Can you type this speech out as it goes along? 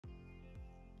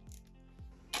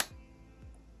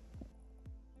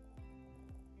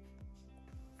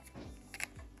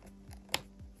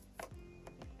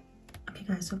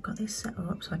Guys, so I've got this set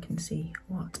up so I can see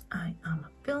what I am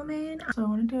filming. So I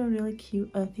want to do a really cute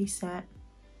earthy set,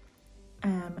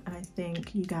 and I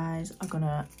think you guys are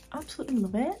gonna absolutely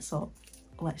love it, so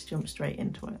let's jump straight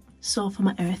into it. So for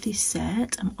my earthy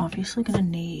set, I'm obviously gonna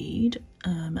need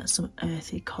some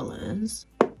earthy colours.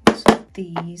 So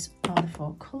these are the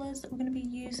 4 colours that we're gonna be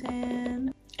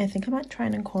using. I think I might try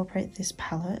and incorporate this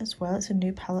palette as well. It's a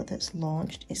new palette that's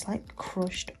launched. It's like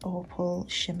crushed opal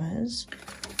shimmers.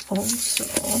 Also,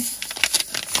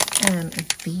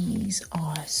 these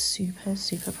are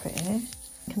super pretty. I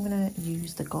think I'm gonna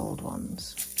use the gold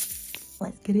ones.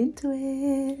 Let's get into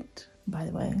it. By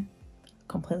the way,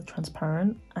 completely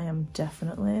transparent, I am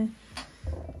definitely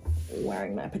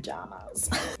wearing my pajamas.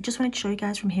 Just wanted to show you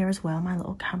guys from here as well my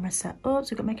little camera set up.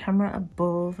 So I've got my camera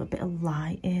above, a bit of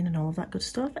lighting and all of that good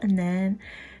stuff, and then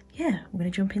yeah, I'm gonna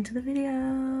jump into the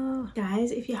video.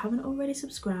 Guys, if you haven't already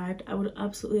subscribed, I would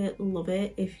absolutely love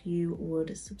it if you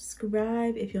would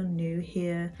subscribe. If you're new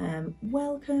here,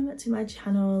 welcome to my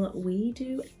channel. We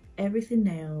do everything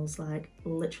nails, like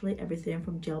literally everything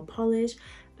from gel polish,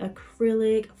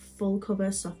 acrylic, full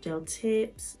cover, soft gel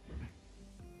tips.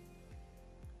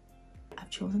 I've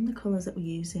chosen the colours that we're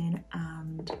using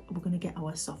and we're going to get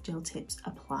our soft gel tips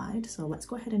applied, so let's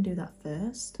go ahead and do that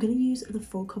first. I'm going to use the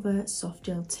full cover soft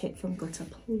gel tip from Glitter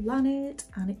Planet,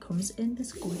 and it comes in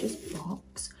this gorgeous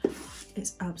box.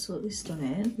 It's absolutely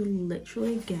stunning. You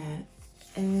literally get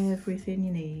everything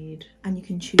you need, and you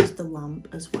can choose the lamp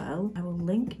as well. I will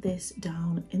link this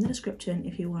down in the description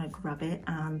if you want to grab it,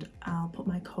 and I'll put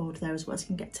my code there as well so you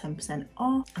can get 10%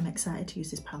 off. I'm excited to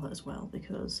use this palette as well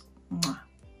because mwah,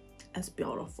 it's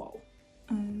beautiful.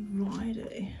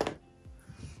 Alrighty.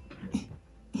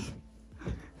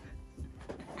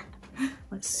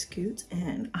 Let's scoot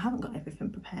in. I haven't got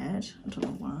everything prepared. I don't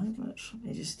know why, but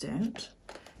I just don't.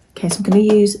 Okay, so I'm going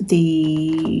to use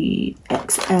the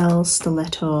XL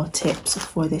stiletto tips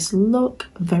for this look.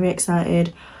 I'm very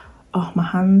excited. Oh, my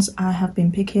hands, I have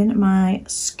been picking my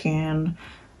skin.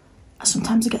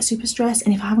 Sometimes I get super stressed,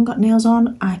 and if I haven't got nails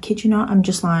on, I kid you not, I'm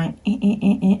just like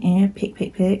pick.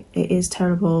 It is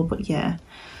terrible, but yeah,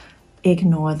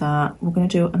 ignore that. We're going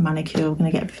to do a manicure. We're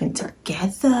going to get everything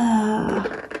together.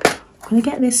 We're going to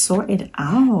get this sorted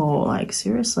out. Like,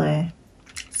 seriously,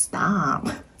 stop.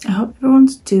 I hope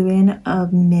everyone's doing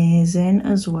amazing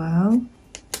as well.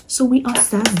 So we are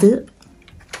set up.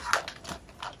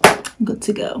 Good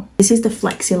to go. This is the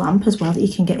flexi lamp as well that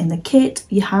you can get in the kit.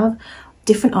 You have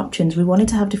different options. We wanted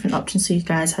to have different options so you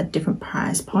guys had different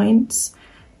price points.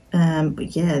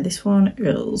 But yeah, this one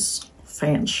is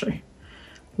fancy.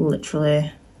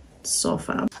 Literally so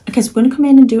fab. Okay, so we're going to come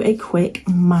in and do a quick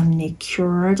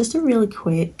manicure. Just a really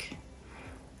quick.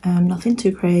 Nothing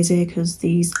too crazy because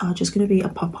these are just going to be a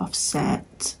pop-off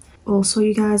set. Also,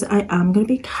 you guys, I am going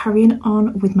to be carrying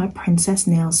on with my princess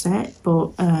nail set,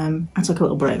 but I took a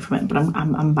little break from it, but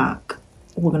I'm back.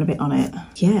 We're going to be on it.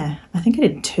 Yeah, I think I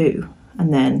did 2,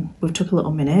 and then we took a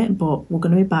little minute, but we're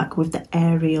going to be back with the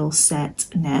aerial set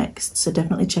next, so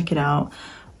definitely check it out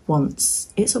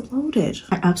once it's uploaded.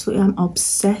 I absolutely am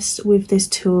obsessed with this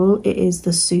tool. It is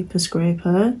the Super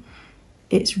Scraper.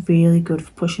 It's really good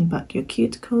for pushing back your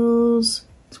cuticles.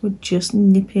 So we're just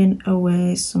nipping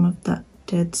away some of that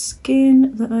dead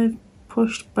skin that I've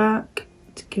pushed back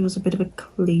to give us a bit of a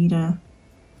cleaner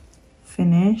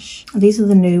finish. And these are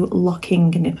the new locking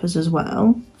nippers as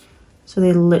well. So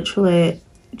they literally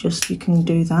just, you can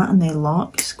do that and they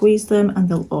lock, squeeze them and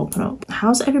they'll open up.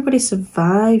 How's everybody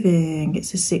surviving?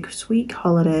 It's the 6-week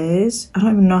holidays. I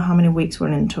don't even know how many weeks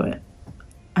we're into it.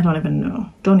 I don't even know.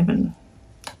 Don't even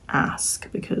ask,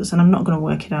 because, and I'm not going to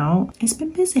work it out. It's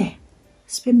been busy.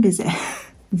 It's been busy.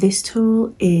 This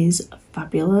tool is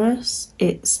fabulous.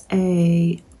 It's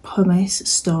a pumice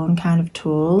stone kind of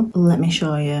tool. Let me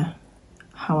show you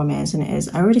how amazing it is.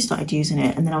 I already started using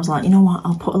it, and then I was like, you know what,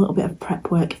 I'll put a little bit of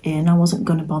prep work in. I wasn't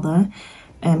going to bother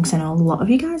because I know a lot of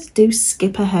you guys do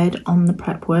skip ahead on the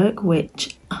prep work,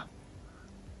 which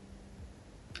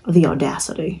the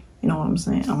audacity. You know what I'm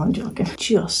saying? I'm not joking.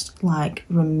 Just like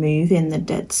removing the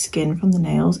dead skin from the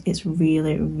nails, it's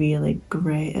really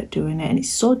great at doing it, and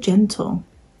it's so gentle.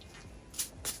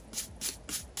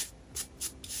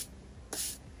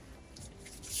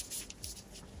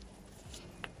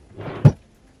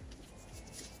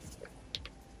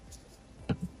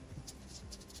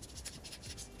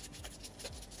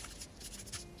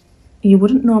 You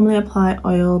wouldn't normally apply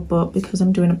oil, but because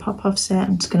I'm doing a pop-off set,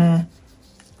 I'm just gonna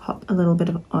pop a little bit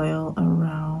of oil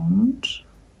around.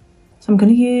 So I'm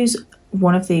going to use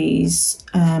one of these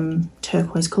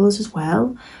turquoise colours as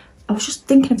well. I was just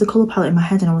thinking of the colour palette in my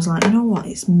head and I was like, you know what,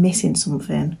 it's missing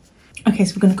something. Okay,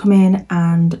 so we're going to come in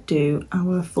and do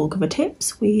our full cover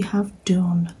tips. We have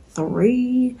done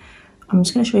 3. I'm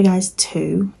just going to show you guys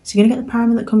 2. So you're going to get the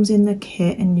primer that comes in the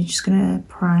kit and you're just going to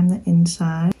prime the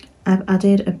inside. I've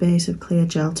added a base of clear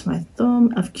gel to my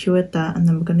thumb. I've cured that and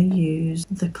then we're going to use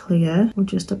the clear. We're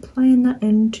just applying that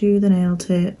into the nail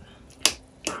tip.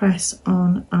 Press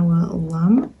on our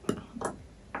lamp.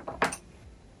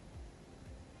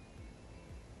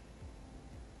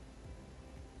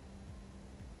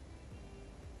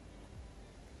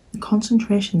 The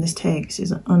concentration this takes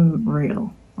is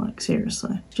unreal, like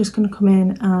seriously. Just going to come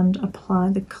in and apply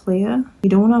the clear. You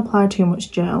don't want to apply too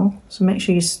much gel, so make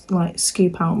sure you like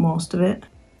scoop out most of it.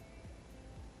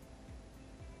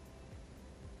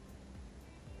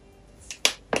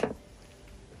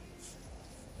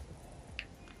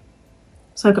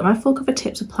 So I've got my full cover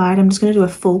tips applied. I'm just going to do a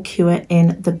full cure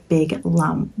in the big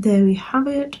lamp. There we have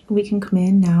it. We can come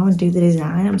in now and do the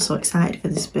design. I'm so excited for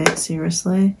this bit,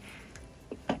 seriously.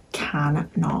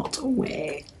 Cannot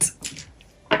wait.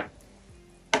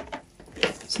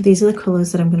 So these are the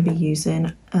colours that I'm going to be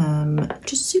using.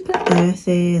 Just super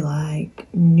earthy, like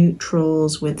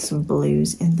neutrals with some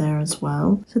blues in there as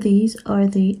well. So these are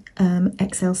the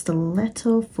XL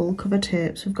Stiletto full cover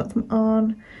tips. We've got them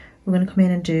on. We're going to come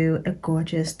in and do a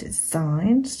gorgeous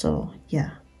design. So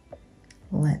yeah,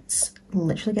 let's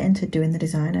literally get into doing the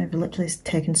design. I've literally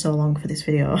taken so long for this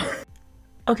video.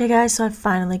 Okay guys, so I've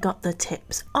finally got the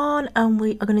tips on and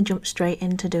we are going to jump straight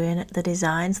into doing the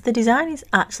designs. The design is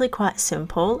actually quite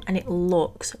simple and it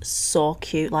looks so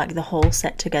cute, like the whole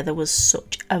set together was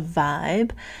such a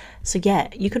vibe. So yeah,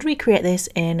 you could recreate this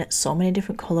in so many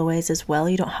different colorways as well.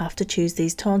 You don't have to choose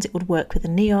these tones. It would work with the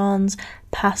neons,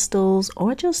 pastels,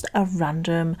 or just a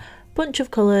random bunch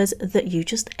of colors that you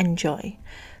just enjoy.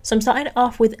 So I'm starting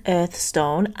off with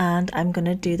Earthstone and I'm going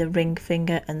to do the ring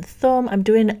finger and thumb. I'm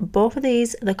doing both of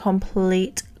these the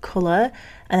complete colour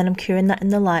and then I'm curing that in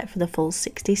the light for the full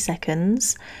 60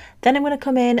 seconds. Then I'm going to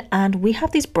come in and we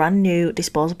have these brand new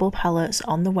disposable palettes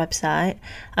on the website.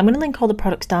 I'm going to link all the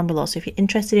products down below, so if you're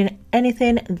interested in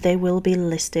anything they will be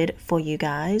listed for you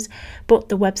guys. But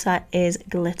the website is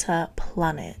Glitter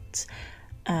Planet.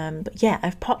 But yeah,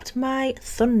 I've popped my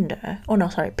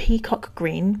Peacock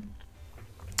Green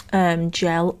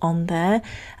gel on there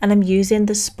and I'm using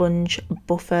the sponge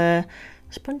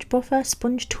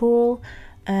tool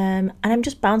and I'm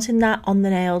just bouncing that on the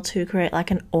nail to create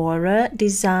like an aura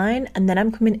design, and then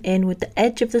I'm coming in with the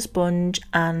edge of the sponge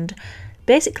and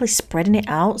basically spreading it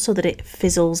out so that it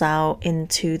fizzles out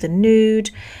into the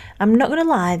nude. I'm not gonna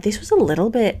lie, this was a little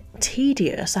bit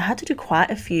tedious. I had to do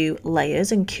quite a few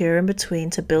layers and cure in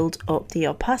between to build up the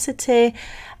opacity.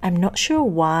 I'm not sure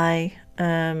why,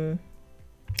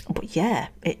 but yeah,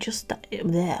 it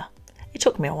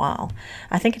took me a while.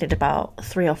 I think I did about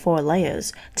 3 or 4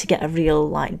 layers to get a real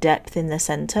like depth in the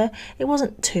center. It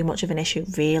wasn't too much of an issue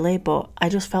really, but I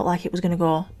just felt like it was going to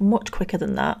go much quicker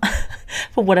than that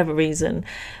for whatever reason.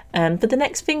 For the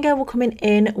next finger, we're coming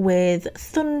in with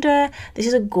Thunder. This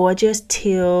is a gorgeous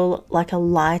teal, like a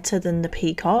lighter than the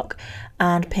peacock,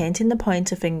 and painting the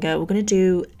pointer finger, we're going to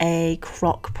do a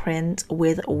croc print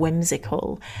with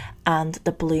Whimsical and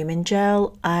the blooming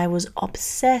gel. I was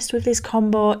obsessed with this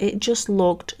combo. It just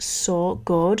looked so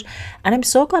good, and I'm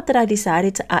so glad that I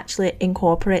decided to actually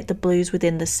incorporate the blues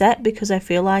within the set because I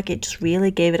feel like it just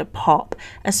really gave it a pop,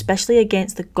 especially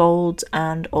against the golds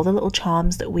and all the little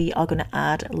charms that we are going to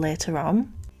add later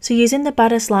on. So using the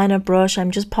Badass Liner brush, I'm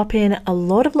just popping a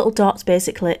lot of little dots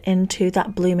basically into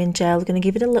that blooming gel. We're going to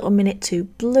give it a little minute to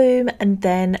bloom and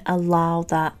then allow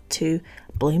that to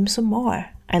bloom some more.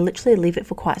 I literally leave it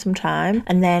for quite some time,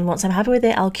 and then once I'm happy with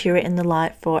it, I'll cure it in the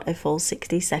light for a full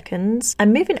 60 seconds.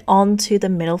 I'm moving on to the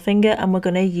middle finger and we're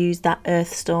going to use that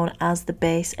Earthstone as the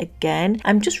base again.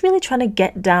 I'm just really trying to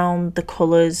get down the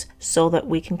colours so that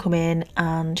we can come in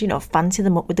and, you know, fancy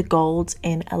them up with the golds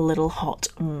in a little hot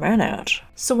minute.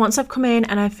 So once I've come in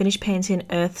and I've finished painting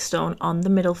Earthstone on the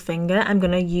middle finger, I'm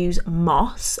going to use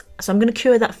Moss. So I'm going to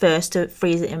cure that first to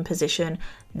freeze it in position.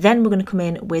 Then we're going to come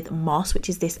in with Moss, which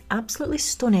is this absolutely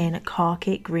stunning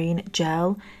khaki green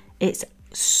gel. It's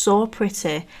so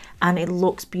pretty and it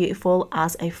looks beautiful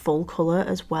as a full colour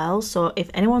as well. So if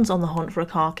anyone's on the hunt for a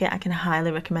khaki, I can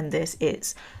highly recommend this.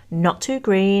 It's not too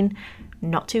green,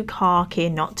 not too khaki,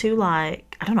 not too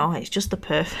like, I don't know, it's just the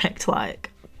perfect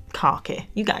like khaki.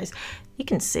 You guys, you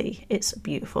can see it's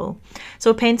beautiful. So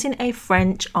we're painting a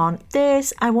French on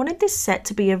this. I wanted this set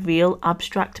to be a real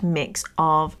abstract mix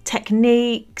of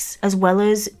techniques as well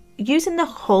as using the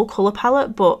whole colour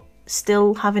palette but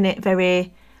still having it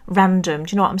very random.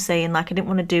 Do you know what I'm saying? Like I didn't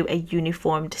want to do a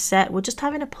uniformed set. We're just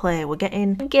having a play. We're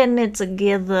getting it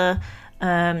together.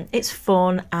 It's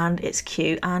fun and it's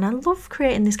cute, and I love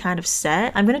creating this kind of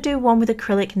set. I'm going to do one with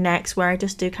acrylic next, where I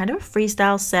just do kind of a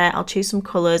freestyle set. I'll choose some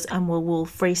colours and we'll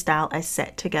freestyle a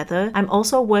set together. I'm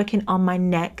also working on my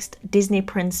next Disney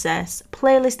Princess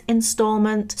playlist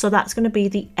installment, so that's going to be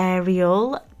the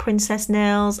Ariel princess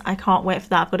nails. I can't wait for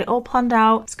that. I've got it all planned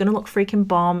out. It's gonna look freaking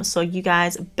bomb, so you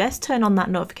guys best turn on that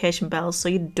notification bell so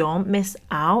you don't miss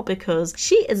out, because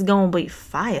she is gonna be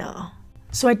fire.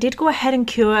 So I did go ahead and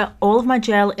cure all of my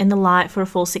gel in the light for a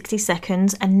full 60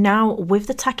 seconds, and now with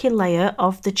the tacky layer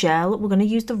of the gel, we're going to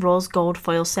use the rose gold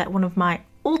foil set, one of my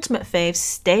ultimate fave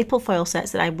staple foil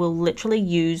sets that I will literally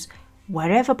use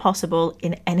wherever possible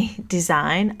in any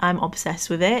design. I'm obsessed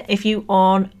with it. If you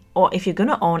own, or if you're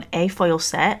gonna own a foil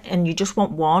set and you just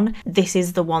want one, this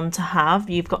is the one to have.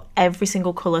 You've got every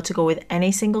single colour to go with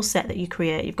any single set that you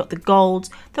create. You've got the golds,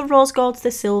 the rose golds,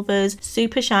 the silvers,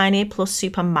 super shiny plus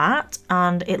super matte,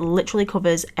 and it literally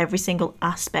covers every single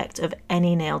aspect of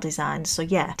any nail design. So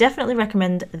yeah, definitely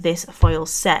recommend this foil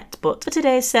set. But for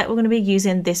today's set, we're going to be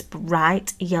using this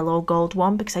bright yellow gold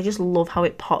one because I just love how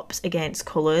it pops against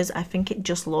colours. I think it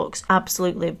just looks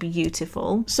absolutely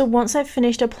beautiful. So once I've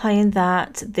finished applying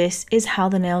that, this is how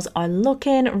the nails are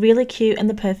looking. Really cute and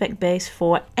the perfect base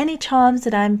for any charms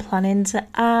that I'm planning to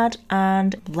add.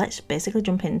 And let's basically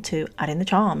jump into adding the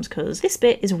charms, because this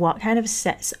bit is what kind of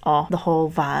sets off the whole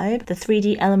vibe. The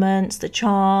 3D elements, the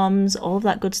charms, all of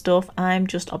that good stuff. I'm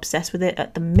just obsessed with it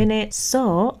at the minute.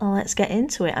 So let's get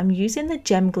into it. I'm using the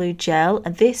gem glue gel.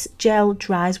 This gel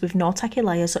dries with no tacky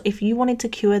layer, so if you wanted to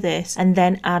cure this and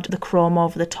then add the chrome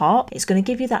over the top, it's going to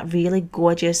give you that really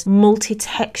gorgeous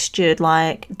multi-textured,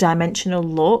 like dimensional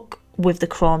look with the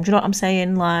chrome. Do you know what I'm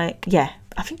saying? Like, yeah,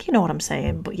 I think you know what I'm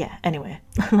saying, but yeah, anyway,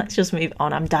 let's just move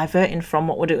on. I'm diverting from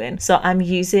what we're doing. So I'm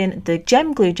using the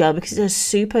gem glue gel because it's a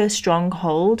super strong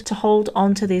hold to hold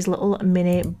onto these little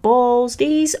mini balls.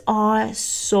 These are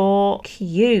so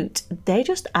cute. They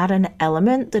just add an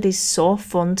element that is so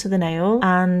fun to the nail,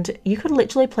 and you could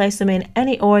literally place them in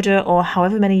any order or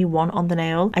however many you want on the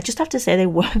nail. I just have to say they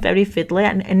were very fiddly,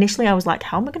 and initially I was like,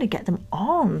 how am I going to get them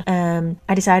on?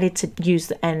 I decided to use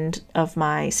the end of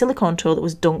my silicone tool that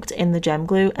was dunked in the gem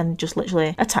glue and just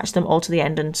literally attach them all to the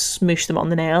end and smoosh them on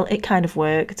the nail. It kind of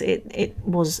worked. It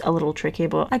was a little tricky,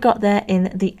 but I got there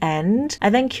in the end. I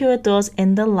then cured those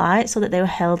in the light so that they were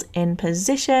held in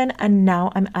position, and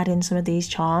now I'm adding some of these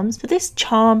charms. So this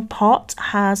charm pot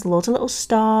has loads of little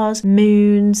stars,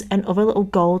 moons, and other little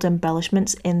gold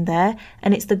embellishments in there,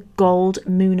 and it's the gold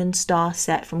moon and star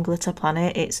set from Glitter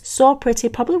Planet. It's so pretty,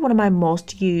 probably one of my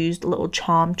most used little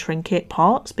charm trinket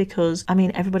pots, because I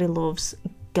mean everybody loves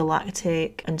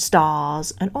galactic and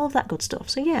stars and all of that good stuff.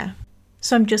 So yeah,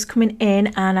 so I'm just coming in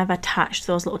and I've attached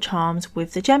those little charms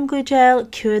with the gem glue gel,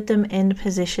 cured them in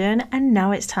position, and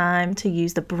now it's time to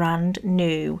use the brand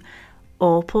new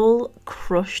Opal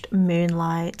Crushed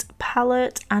Moonlight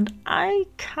palette, and I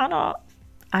cannot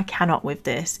with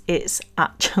this. It's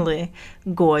actually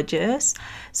gorgeous.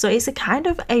 So it's a kind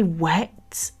of a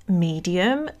wet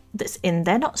medium that's in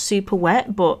there, not super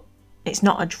wet, but it's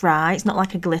not a dry, it's not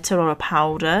like a glitter or a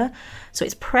powder. So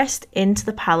it's pressed into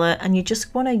the palette, and you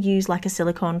just want to use like a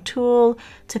silicone tool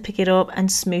to pick it up and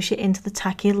smoosh it into the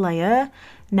tacky layer.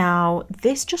 Now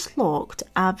this just looked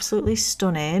absolutely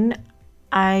stunning.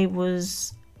 I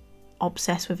was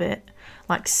obsessed with it,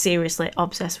 like seriously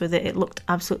obsessed with it. It looked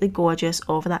absolutely gorgeous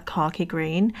over that khaki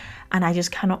green, and I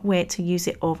just cannot wait to use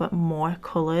it over more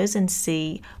colours and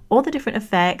see all the different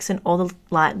effects and all the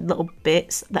like little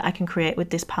bits that I can create with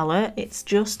this palette. It's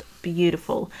just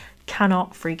beautiful.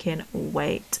 Cannot freaking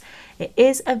wait. It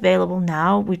is available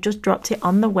now. We've just dropped it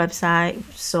on the website,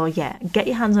 so yeah, get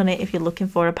your hands on it if you're looking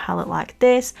for a palette like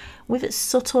this with its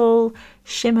subtle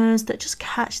shimmers that just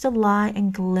catch the light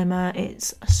and glimmer.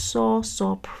 It's so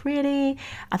pretty.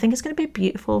 I think it's going to be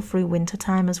beautiful through winter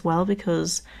time as well,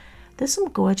 because there's some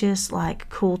gorgeous like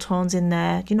cool tones in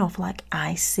there, you know, for like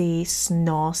icy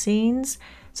snow scenes.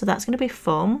 So that's going to be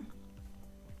fun.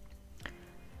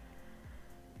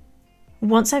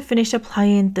 Once I've finished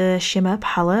applying the shimmer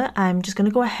palette, I'm just going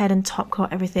to go ahead and top coat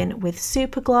everything with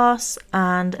super gloss,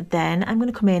 and then I'm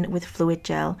going to come in with fluid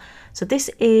gel. So this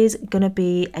is going to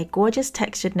be a gorgeous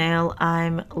textured nail.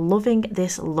 I'm loving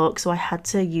this look, so I had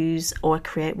to use or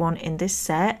create one in this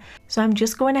set. So I'm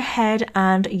just going ahead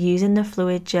and using the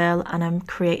fluid gel, and I'm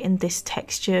creating this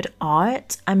textured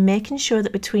art. I'm making sure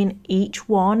that between each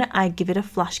one I give it a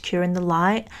flash cure in the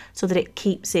light so that it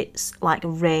keeps its like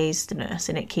raisedness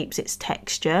and it keeps its texture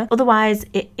texture. Otherwise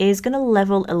it is going to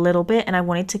level a little bit and I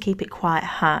wanted to keep it quite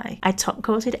high. I top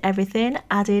coated everything,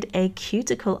 added a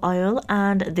cuticle oil,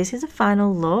 and this is a final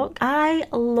look. I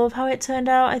love how it turned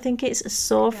out. I think it's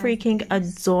so freaking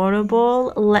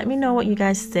adorable. Let me know what you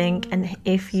guys think and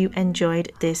if you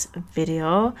enjoyed this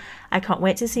video. I can't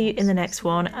wait to see you in the next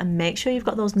one, and make sure you've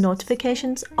got those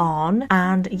notifications on,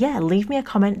 and yeah, leave me a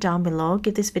comment down below,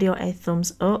 give this video a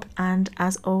thumbs up, and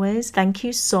as always, thank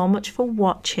you so much for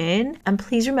watching, and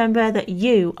please remember that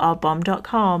you are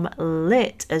bomb.com,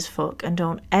 lit as fuck, and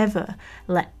don't ever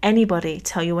let anybody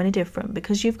tell you any different,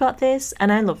 because you've got this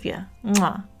and I love you.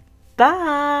 Mwah.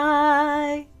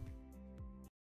 Bye.